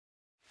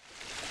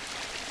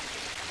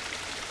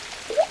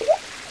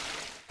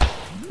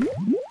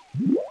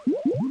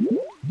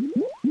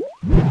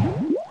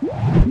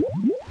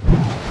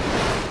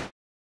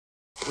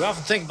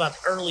often think about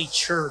the early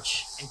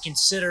church and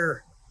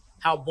consider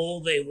how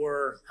bold they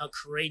were, how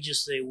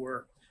courageous they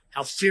were,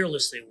 how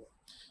fearless they were.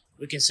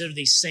 We consider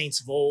these saints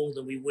of old,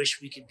 and we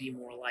wish we could be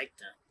more like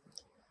them.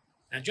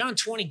 Now, John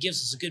 20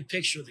 gives us a good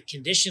picture of the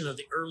condition of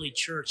the early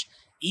church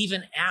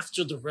even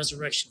after the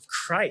resurrection of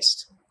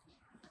Christ.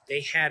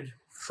 They had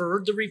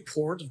heard the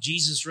report of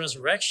Jesus'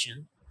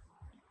 resurrection,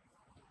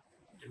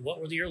 and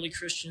what were the early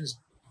Christians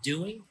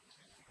doing?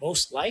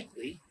 Most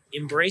likely,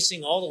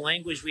 embracing all the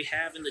language we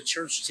have in the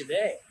church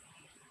today.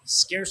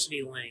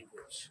 Scarcity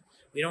language.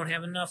 We don't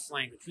have enough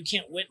language. We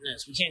can't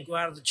witness. We can't go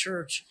out of the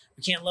church.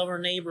 We can't love our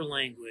neighbor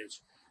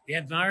language. The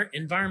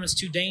environment's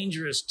too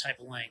dangerous type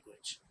of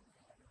language.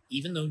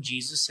 Even though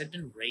Jesus had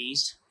been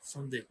raised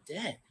from the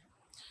dead.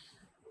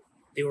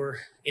 They were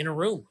in a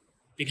room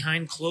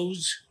behind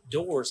closed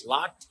doors,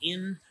 locked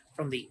in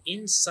from the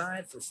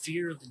inside for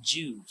fear of the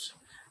Jews.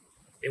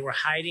 They were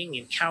hiding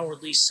in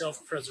cowardly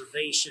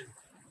self-preservation.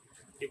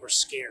 They were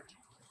scared.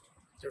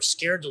 They were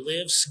scared to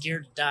live,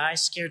 scared to die,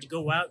 scared to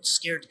go out,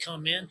 scared to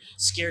come in,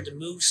 scared to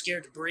move,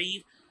 scared to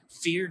breathe.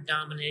 Fear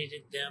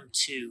dominated them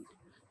too,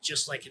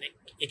 just like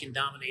it can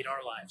dominate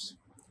our lives.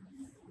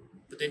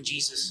 But then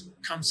Jesus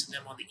comes to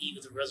them on the eve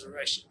of the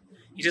resurrection.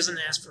 He doesn't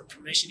ask for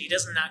permission. He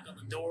doesn't knock on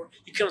the door.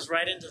 He comes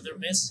right into their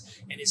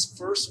midst, and his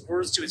first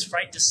words to his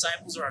frightened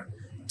disciples are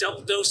a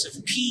double dose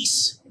of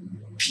peace.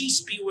 Peace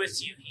be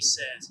with you, he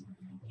says.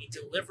 He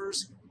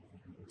delivers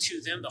to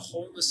them the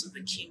wholeness of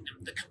the kingdom,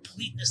 the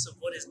completeness of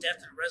what his death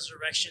and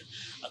resurrection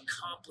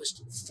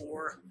accomplished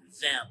for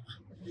them.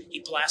 He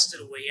blasted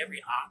away every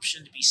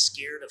option to be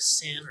scared of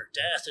sin or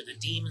death or the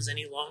demons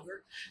any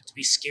longer, to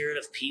be scared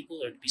of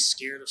people or to be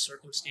scared of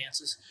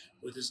circumstances,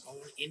 with his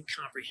own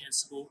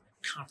incomprehensible,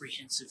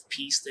 comprehensive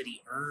peace that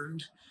he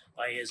earned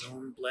by his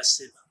own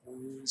blessed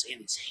wounds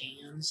and his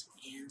hands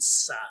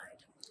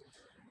inside.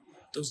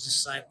 Those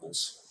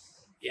disciples,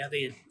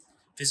 they had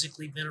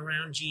physically been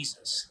around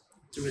Jesus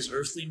through his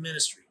earthly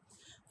ministry.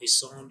 They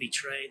saw him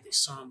betrayed, they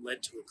saw him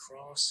led to a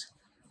cross,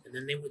 and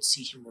then they would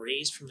see him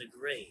raised from the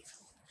grave.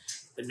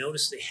 But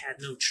notice they had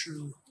no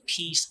true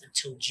peace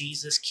until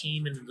Jesus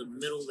came into the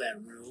middle of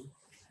that room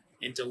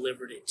and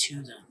delivered it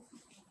to them.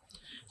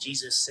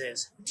 Jesus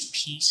says,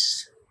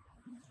 peace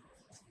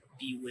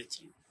be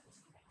with you.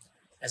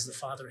 As the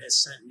Father has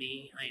sent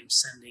me, I am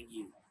sending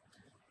you.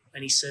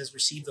 And he says,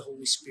 receive the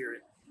Holy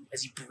Spirit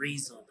as he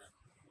breathes on them.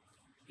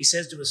 He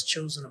says to his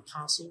chosen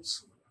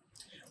apostles,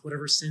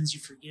 whatever sins you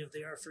forgive,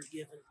 they are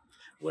forgiven.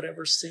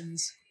 Whatever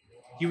sins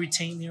you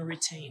retain, they are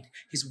retained.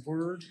 His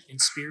word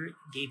and spirit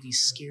gave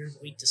these scared,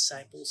 weak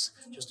disciples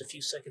just a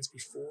few seconds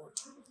before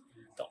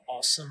the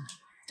awesome,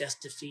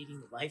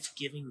 death-defeating,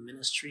 life-giving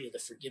ministry of the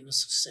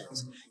forgiveness of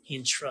sins. He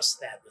entrusts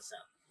that with them.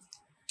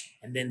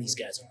 And then these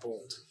guys are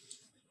bold.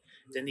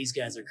 Then these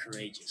guys are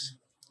courageous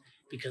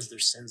because their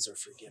sins are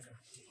forgiven.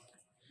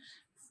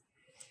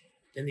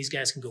 Then these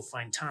guys can go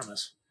find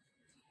Thomas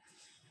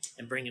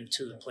and bring him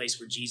to the place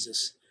where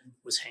Jesus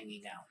was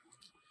hanging out,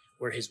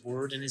 where his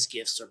word and his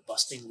gifts are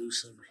busting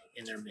loose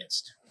in their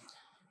midst.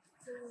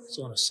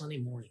 So on a Sunday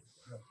morning,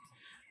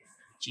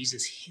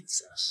 Jesus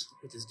hits us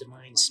with his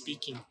divine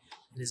speaking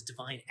and his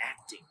divine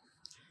acting.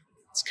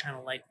 It's kind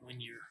of like when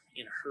you're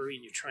in a hurry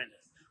and you're trying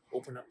to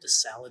open up the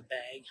salad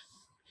bag.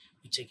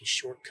 You take a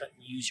shortcut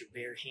and use your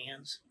bare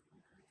hands,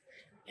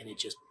 and it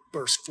just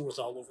bursts forth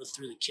all over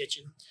through the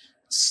kitchen.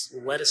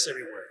 Lettuce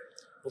everywhere.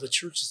 Well, the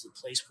church is the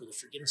place where the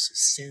forgiveness of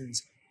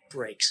sins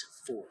breaks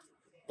forth,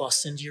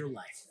 busts into your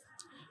life.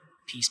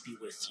 Peace be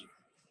with you.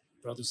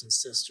 Brothers and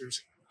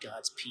sisters,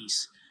 God's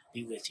peace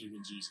be with you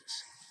in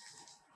Jesus.